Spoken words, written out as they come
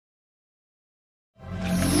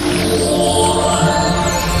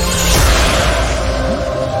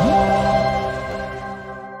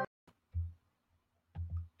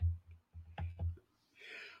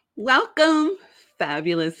Welcome,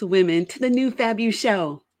 fabulous women, to the new Fab You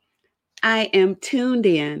Show. I am tuned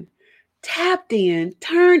in, tapped in,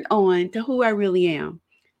 turned on to who I really am.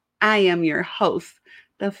 I am your host,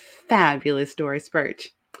 the fabulous Doris Birch,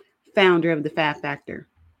 founder of the Fab Factor.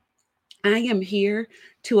 I am here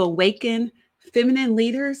to awaken feminine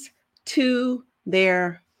leaders to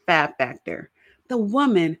their Fab Factor. The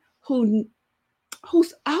woman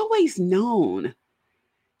who's always known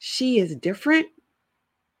she is different,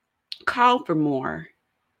 called for more,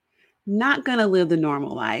 not going to live the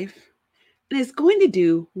normal life, and is going to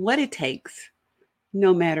do what it takes,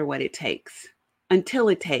 no matter what it takes, until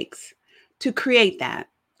it takes to create that,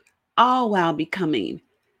 all while becoming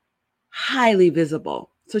highly visible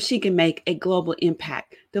so she can make a global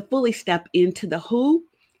impact to fully step into the who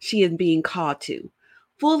she is being called to,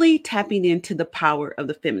 fully tapping into the power of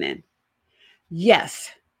the feminine. Yes,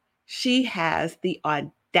 she has the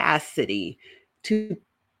audacity to,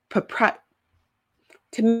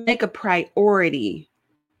 to make a priority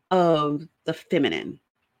of the feminine.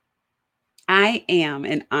 I am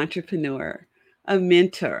an entrepreneur, a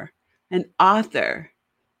mentor, an author.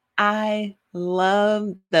 I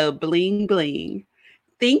love the bling bling,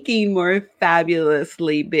 thinking more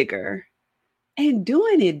fabulously bigger, and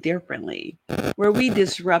doing it differently, where we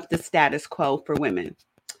disrupt the status quo for women.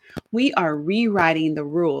 We are rewriting the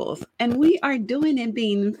rules, and we are doing it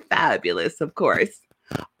being fabulous, of course,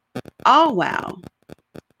 all while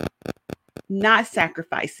not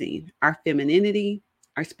sacrificing our femininity,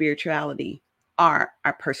 our spirituality, or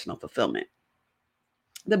our personal fulfillment.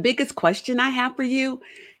 The biggest question I have for you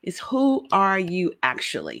is, who are you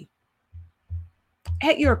actually?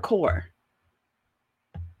 At your core,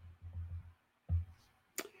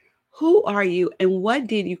 who are you and what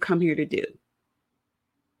did you come here to do?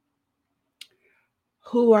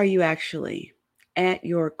 Who are you actually? At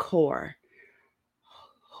your core,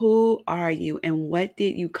 who are you and what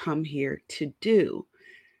did you come here to do?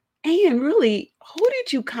 And really, who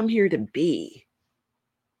did you come here to be?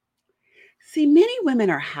 See, many women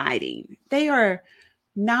are hiding. They are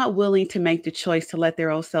not willing to make the choice to let their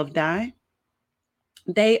old self die.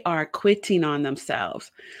 They are quitting on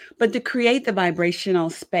themselves. But to create the vibrational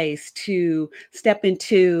space to step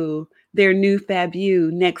into their new fab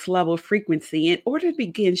you next level frequency in order to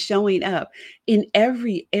begin showing up in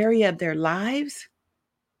every area of their lives,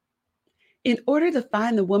 in order to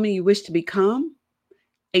find the woman you wish to become,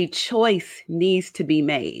 a choice needs to be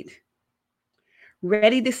made.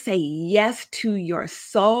 Ready to say yes to your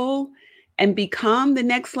soul and become the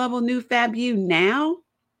next level new fab you now?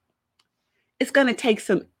 It's going to take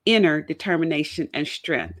some inner determination and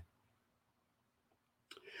strength.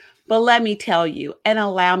 But let me tell you, and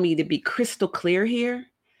allow me to be crystal clear here,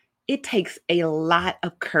 it takes a lot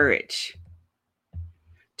of courage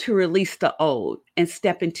to release the old and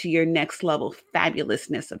step into your next level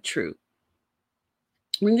fabulousness of truth.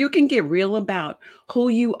 When you can get real about who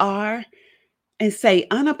you are and say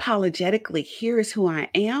unapologetically, here is who I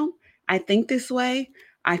am. I think this way.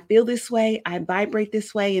 I feel this way. I vibrate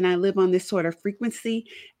this way. And I live on this sort of frequency.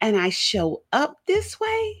 And I show up this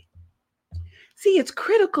way. See, it's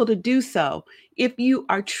critical to do so if you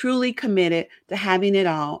are truly committed to having it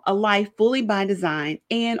all, a life fully by design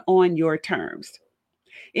and on your terms.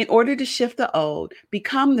 In order to shift the old,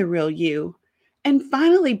 become the real you, and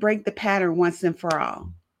finally break the pattern once and for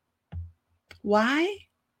all. Why?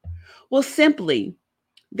 Well, simply,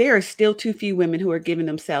 there are still too few women who are giving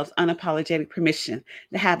themselves unapologetic permission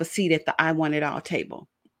to have a seat at the I want it all table.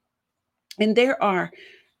 And there are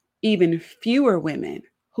even fewer women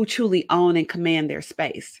who truly own and command their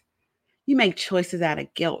space. You make choices out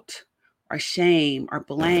of guilt or shame or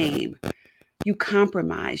blame. You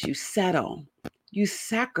compromise, you settle, you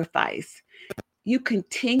sacrifice, you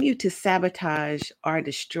continue to sabotage or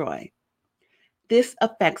destroy. This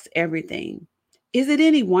affects everything. Is it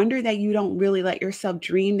any wonder that you don't really let yourself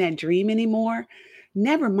dream that dream anymore?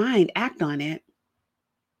 Never mind, act on it.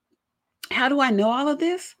 How do I know all of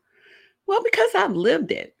this? Well, because I've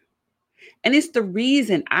lived it. And it's the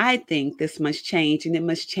reason I think this must change, and it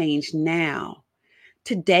must change now.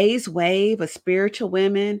 Today's wave of spiritual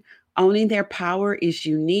women owning their power is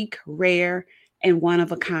unique, rare, and one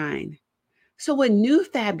of a kind. So, what New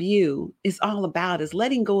Fab You is all about is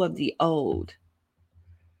letting go of the old,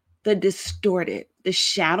 the distorted, the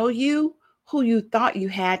shadow you who you thought you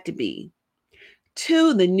had to be,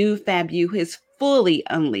 to the new Fab You who is fully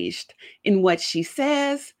unleashed in what she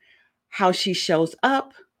says, how she shows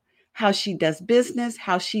up, how she does business,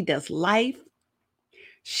 how she does life.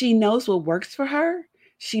 She knows what works for her.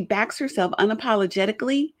 She backs herself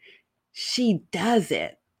unapologetically. She does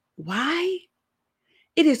it. Why?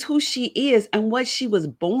 It is who she is and what she was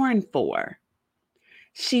born for.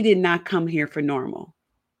 She did not come here for normal.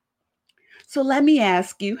 So let me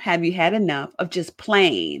ask you, have you had enough of just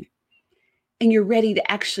playing and you're ready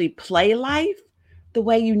to actually play life the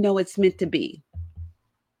way you know it's meant to be?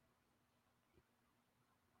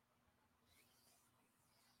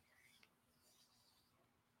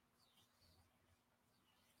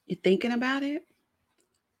 You thinking about it?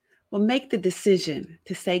 Well, make the decision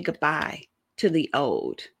to say goodbye to the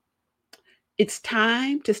old. It's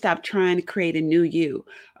time to stop trying to create a new you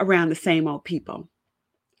around the same old people.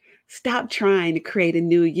 Stop trying to create a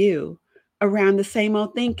new you around the same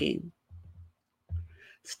old thinking.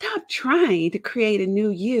 Stop trying to create a new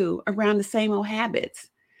you around the same old habits.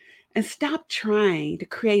 And stop trying to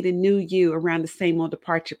create a new you around the same old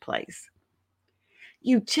departure place.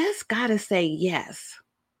 You just got to say yes.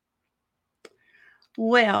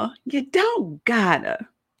 Well, you don't gotta,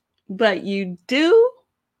 but you do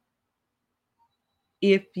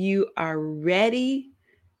if you are ready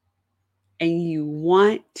and you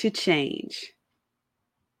want to change.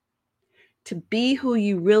 To be who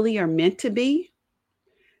you really are meant to be,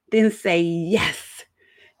 then say yes.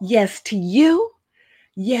 Yes to you.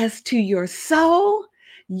 Yes to your soul.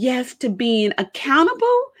 Yes to being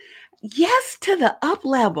accountable. Yes to the up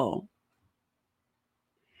level.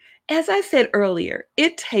 As I said earlier,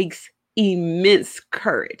 it takes immense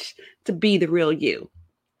courage to be the real you.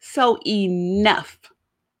 So enough.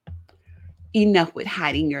 Enough with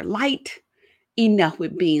hiding your light. Enough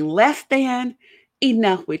with being less than.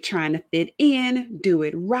 Enough with trying to fit in, do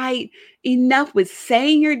it right. Enough with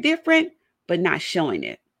saying you're different, but not showing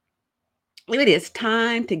it. It is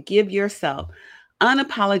time to give yourself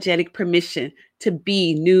unapologetic permission to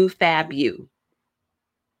be new fab you.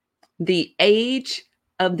 The age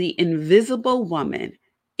of the invisible woman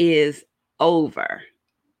is over.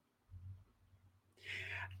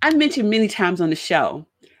 I've mentioned many times on the show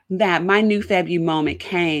that my new fab you moment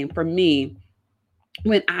came for me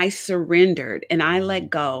when I surrendered and I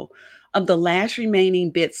let go of the last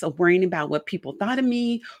remaining bits of worrying about what people thought of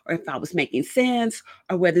me or if I was making sense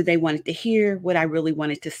or whether they wanted to hear what I really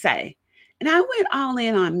wanted to say. And I went all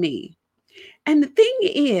in on me. And the thing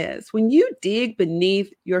is, when you dig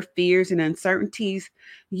beneath your fears and uncertainties,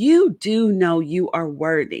 you do know you are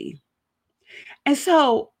worthy. And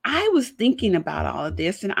so I was thinking about all of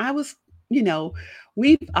this, and I was, you know,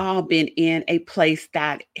 we've all been in a place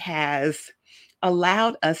that has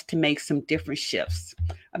allowed us to make some different shifts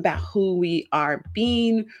about who we are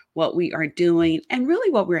being, what we are doing, and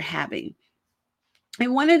really what we're having.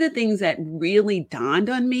 And one of the things that really dawned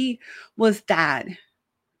on me was that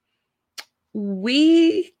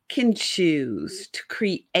we can choose to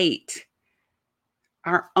create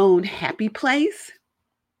our own happy place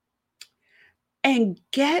and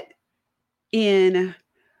get in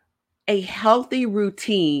a healthy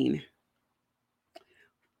routine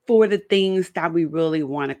for the things that we really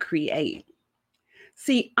want to create.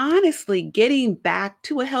 See, honestly, getting back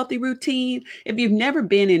to a healthy routine, if you've never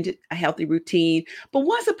been into a healthy routine, but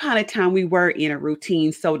once upon a time we were in a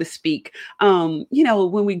routine, so to speak. When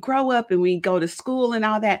we grow up and we go to school and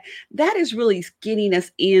all that, that is really getting us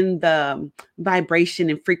in the vibration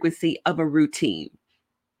and frequency of a routine.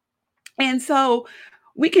 And so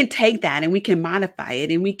we can take that and we can modify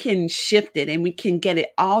it and we can shift it and we can get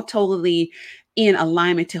it all totally in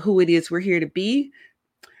alignment to who it is we're here to be.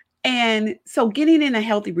 And so getting in a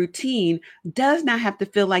healthy routine does not have to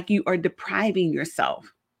feel like you are depriving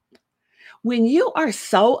yourself. When you are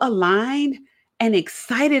so aligned and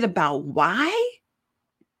excited about why,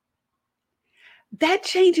 that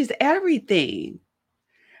changes everything.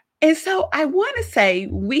 And so I want to say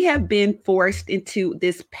we have been forced into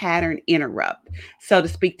this pattern interrupt, so to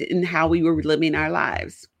speak, in how we were living our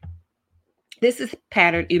lives. This is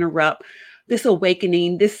pattern interrupt, this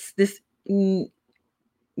awakening, this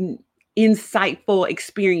insightful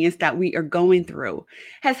experience that we are going through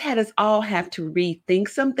has had us all have to rethink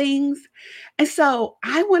some things. And so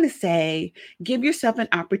I want to say, give yourself an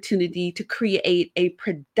opportunity to create a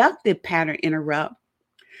productive pattern interrupt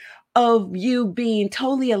of you being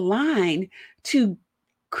totally aligned to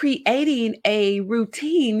creating a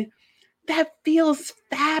routine that feels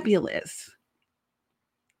fabulous.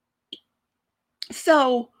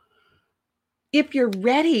 So if you're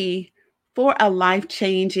ready for a life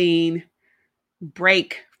changing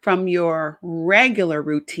break from your regular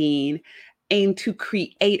routine and to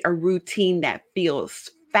create a routine that feels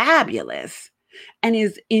fabulous and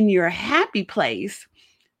is in your happy place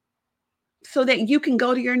so that you can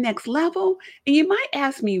go to your next level. And you might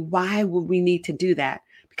ask me, why would we need to do that?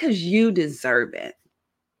 Because you deserve it.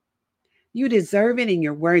 You deserve it and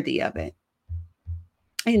you're worthy of it.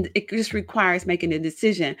 And it just requires making a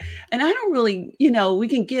decision. And I don't really, we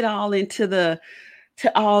can get all into the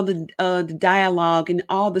dialogue and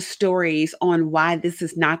all the stories on why this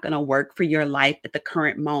is not going to work for your life at the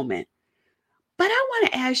current moment. But I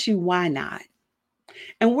want to ask you, why not?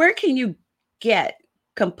 And where can you get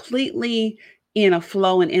completely in a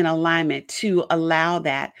flow and in alignment to allow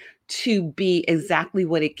that to be exactly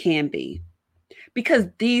what it can be? Because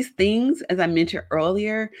these things, as I mentioned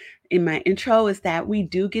earlier in my intro, is that we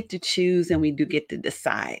do get to choose and we do get to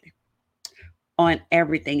decide on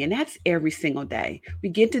everything. And that's every single day. We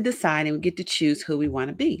get to decide and we get to choose who we want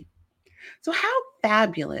to be. So, how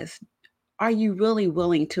fabulous are you really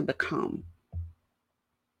willing to become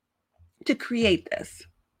to create this?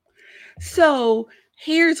 So,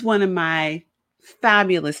 here's one of my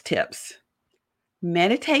fabulous tips: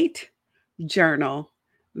 meditate, journal,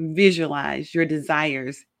 visualize your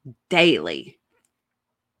desires daily.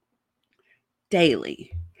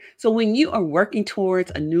 Daily. So, when you are working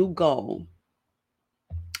towards a new goal,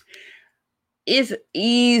 it's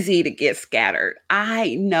easy to get scattered.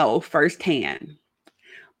 I know firsthand.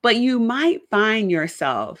 But you might find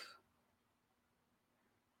yourself,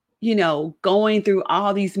 going through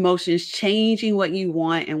all these motions, changing what you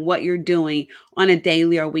want and what you're doing on a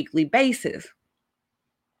daily or weekly basis.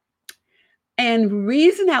 And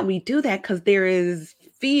reason that we do that, because there is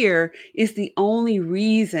fear, is the only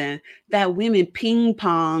reason that women ping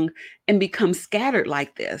pong and become scattered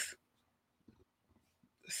like this.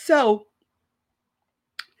 So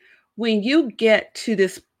when you get to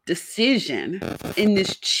this decision, in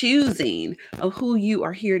this choosing of who you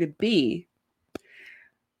are here to be,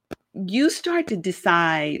 you start to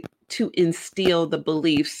decide to instill the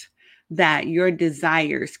beliefs that your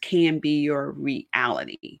desires can be your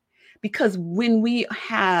reality. Because when we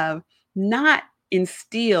have not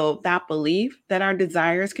instilled that belief that our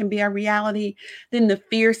desires can be our reality, then the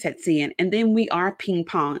fear sets in, and then we are ping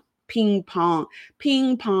ponging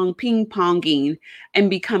and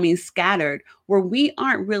becoming scattered, where we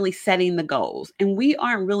aren't really setting the goals and we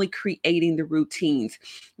aren't really creating the routines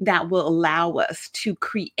that will allow us to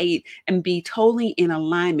create and be totally in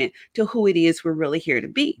alignment to who it is we're really here to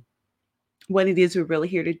be, what it is we're really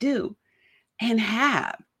here to do and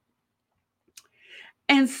have.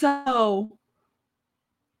 And so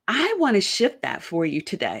I want to shift that for you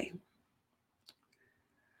today.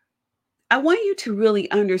 I want you to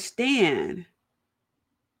really understand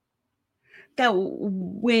that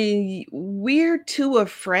when we're too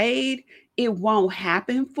afraid it won't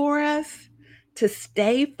happen for us, to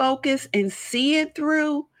stay focused and see it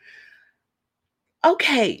through,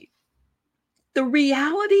 okay, the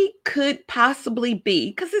reality could possibly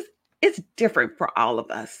be, because it's different for all of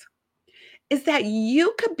us, is that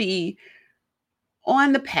you could be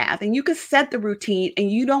on the path and you could set the routine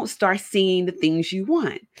and you don't start seeing the things you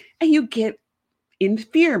want, and you get in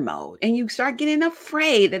fear mode and you start getting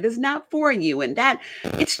afraid that it's not for you and that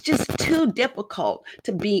it's just too difficult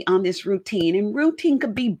to be on this routine, and routine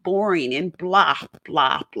could be boring and blah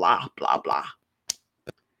blah blah blah blah.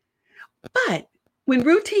 But when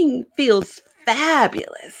routine feels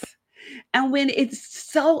fabulous and when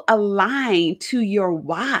it's so aligned to your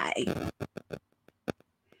why,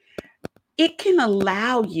 it can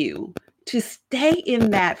allow you to stay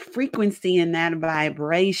in that frequency and that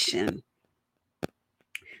vibration,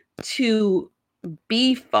 to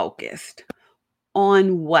be focused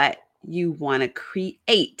on what you want to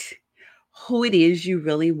create, who it is you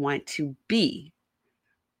really want to be.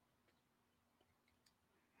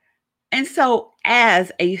 And so,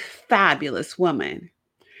 as a fabulous woman,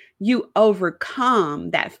 you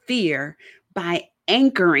overcome that fear by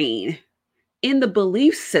anchoring in the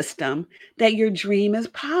belief system that your dream is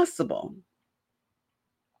possible.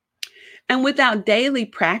 And without daily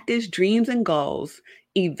practice, dreams and goals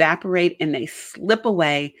evaporate and they slip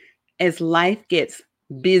away as life gets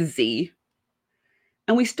busy.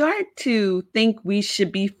 And we start to think we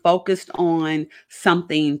should be focused on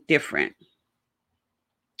something different.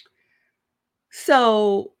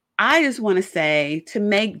 So I just want to say to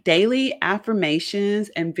make daily affirmations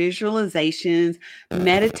and visualizations,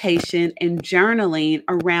 meditation, and journaling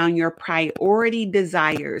around your priority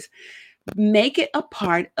desires. Make it a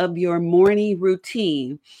part of your morning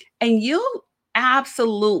routine, and you'll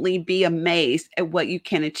absolutely be amazed at what you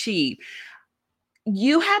can achieve.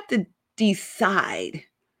 You have to decide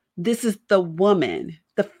this is the woman,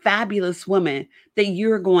 the fabulous woman that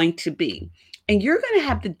you're going to be. And you're going to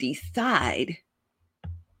have to decide.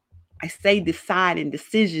 I say decide and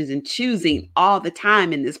decisions and choosing all the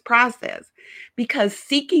time in this process, because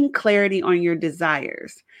seeking clarity on your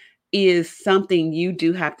desires is something you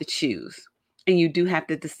do have to choose and you do have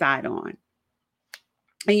to decide on.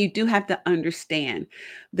 And you do have to understand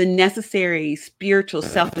the necessary spiritual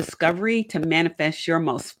self discovery to manifest your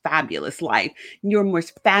most fabulous life, your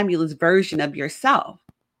most fabulous version of yourself.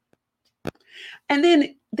 And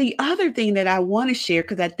then the other thing that I want to share,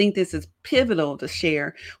 because I think this is pivotal to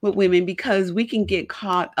share with women, because we can get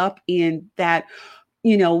caught up in that,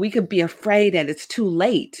 we could be afraid that it's too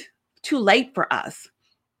late for us.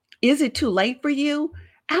 Is it too late for you?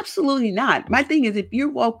 Absolutely not. My thing is, if you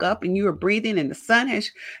woke up and you are breathing and the sun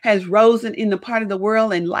has risen in the part of the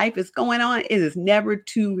world and life is going on, it is never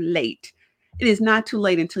too late. It is not too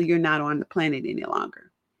late until you're not on the planet any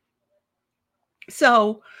longer.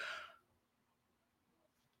 So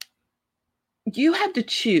you have to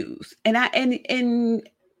choose. And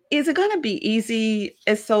is it going to be easy,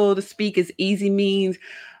 as so to speak, as easy means?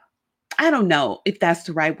 I don't know if that's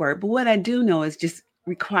the right word, but what I do know is just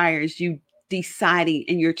requires you deciding,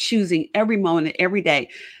 and you're choosing every moment of every day,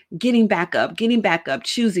 getting back up,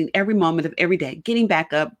 choosing every moment of every day, getting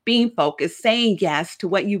back up, being focused, saying yes to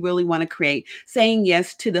what you really want to create, saying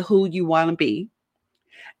yes to the who you want to be.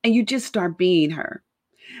 And you just start being her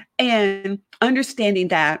and understanding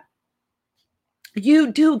that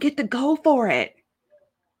you do get to go for it.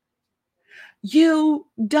 You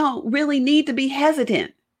don't really need to be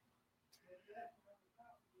hesitant.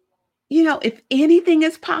 If anything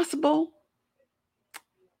is possible,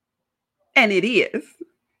 and it is,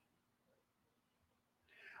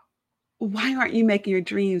 why aren't you making your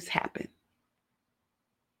dreams happen?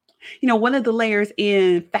 One of the layers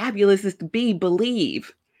in fabulous is to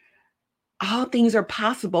believe all things are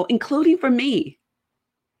possible, including for me.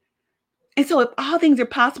 And so if all things are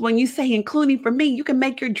possible and you say, including for me, you can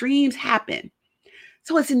make your dreams happen.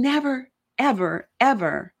 So it's never, ever,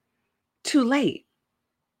 ever too late.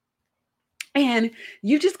 And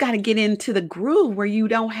you just got to get into the groove where you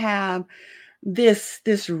don't have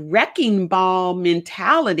this wrecking ball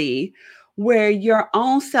mentality where your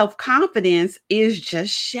own self-confidence is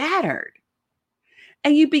just shattered.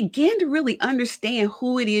 And you begin to really understand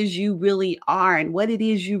who it is you really are and what it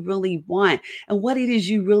is you really want and what it is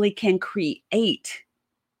you really can create.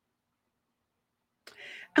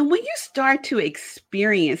 And when you start to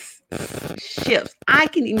experience shifts,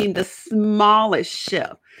 the smallest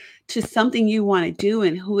shift to something you want to do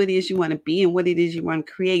and who it is you want to be and what it is you want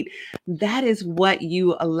to create, that is what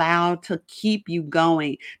you allow to keep you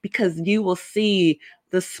going, because you will see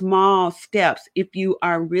the small steps if you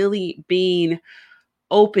are really being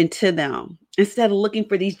open to them instead of looking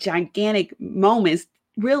for these gigantic moments.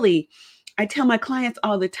 Really, I tell my clients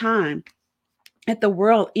all the time that the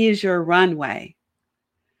world is your runway.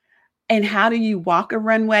 And how do you walk a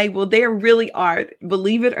runway? Well, there really are,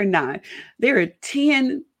 believe it or not, there are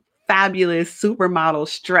 10 fabulous supermodel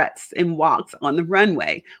struts and walks on the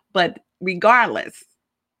runway. But regardless,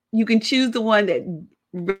 you can choose the one that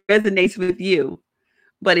resonates with you,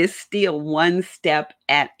 but it's still one step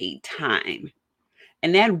at a time.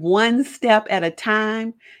 And that one step at a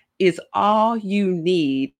time is all you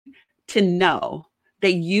need to know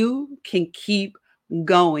that you can keep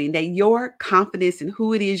going, that your confidence in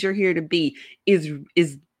who it is you're here to be is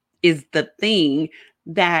the thing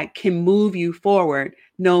that can move you forward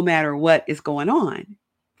no matter what is going on.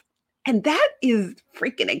 And that is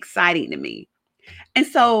freaking exciting to me. And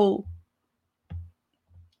so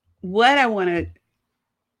what I want to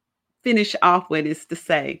finish off with is to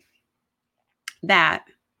say that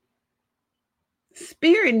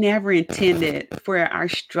Spirit never intended for our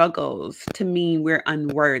struggles to mean we're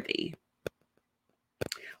unworthy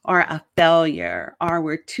or a failure or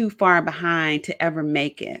we're too far behind to ever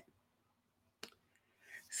make it.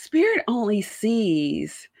 Spirit only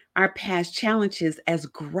sees our past challenges as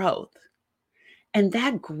growth. And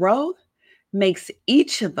that growth makes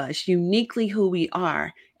each of us uniquely who we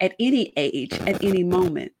are at any age, at any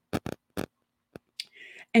moment.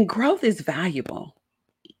 And growth is valuable.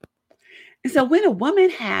 And so when a woman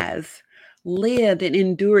has lived and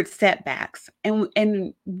endured setbacks,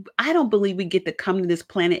 and I don't believe we get to come to this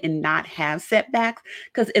planet and not have setbacks,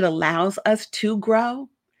 because it allows us to grow.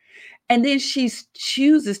 And then she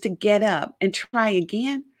chooses to get up and try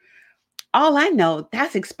again. All I know,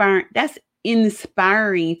 that's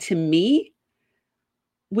inspiring to me,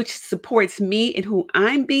 which supports me in who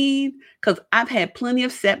I'm being, because I've had plenty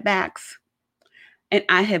of setbacks and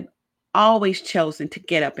I have always chosen to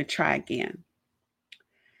get up and try again.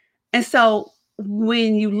 And so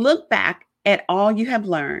when you look back at all you have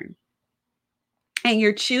learned and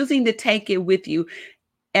you're choosing to take it with you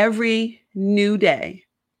every new day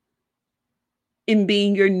in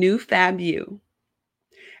being your new fab you,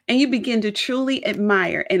 and you begin to truly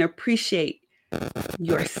admire and appreciate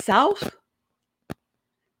yourself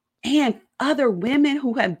and other women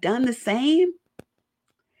who have done the same,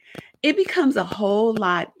 it becomes a whole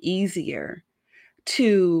lot easier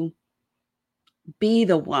to be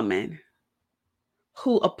the woman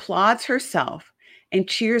who applauds herself and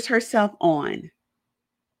cheers herself on.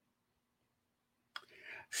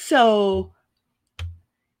 So,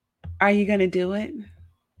 are you going to do it?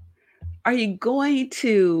 Are you going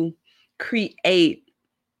to create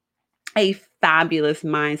a fabulous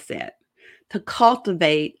mindset to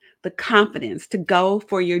cultivate the confidence to go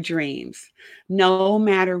for your dreams, no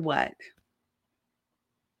matter what?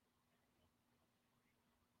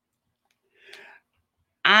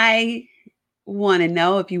 I want to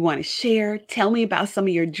know if you want to share. Tell me about some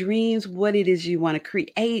of your dreams, what it is you want to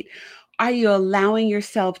create. Are you allowing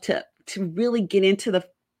yourself to really get into the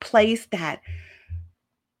place that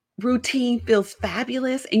routine feels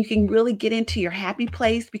fabulous and you can really get into your happy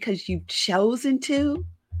place because you've chosen to?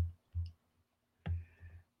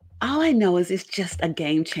 All I know is it's just a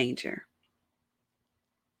game changer.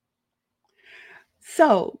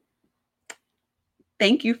 So,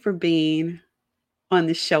 thank you for being on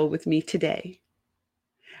the show with me today.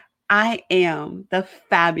 I am the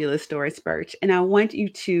fabulous Doris Birch, and I want you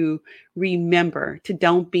to remember to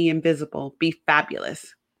don't be invisible, be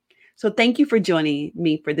fabulous. So thank you for joining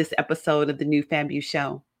me for this episode of the New Fab You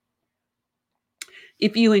Show.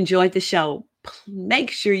 If you enjoyed the show, make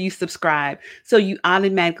sure you subscribe so you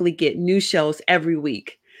automatically get new shows every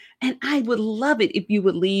week. And I would love it if you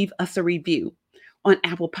would leave us a review on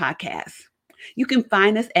Apple Podcasts. You can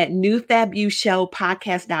find us at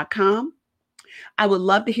newfabusshowpodcast.com. I would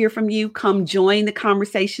love to hear from you. Come join the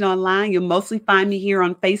conversation online. You'll mostly find me here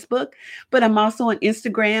on Facebook, but I'm also on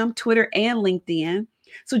Instagram, Twitter, and LinkedIn.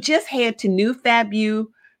 So just head to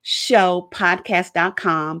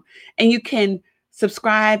newfabusshowpodcast.com and you can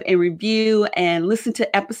subscribe and review and listen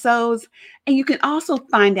to episodes. And you can also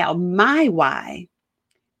find out my why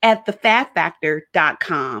at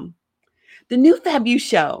thefabfactor.com. The New Fab You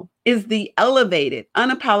Show is the elevated,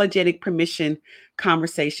 unapologetic permission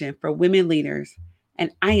conversation for women leaders.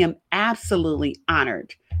 And I am absolutely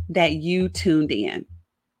honored that you tuned in.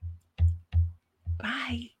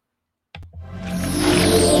 Bye.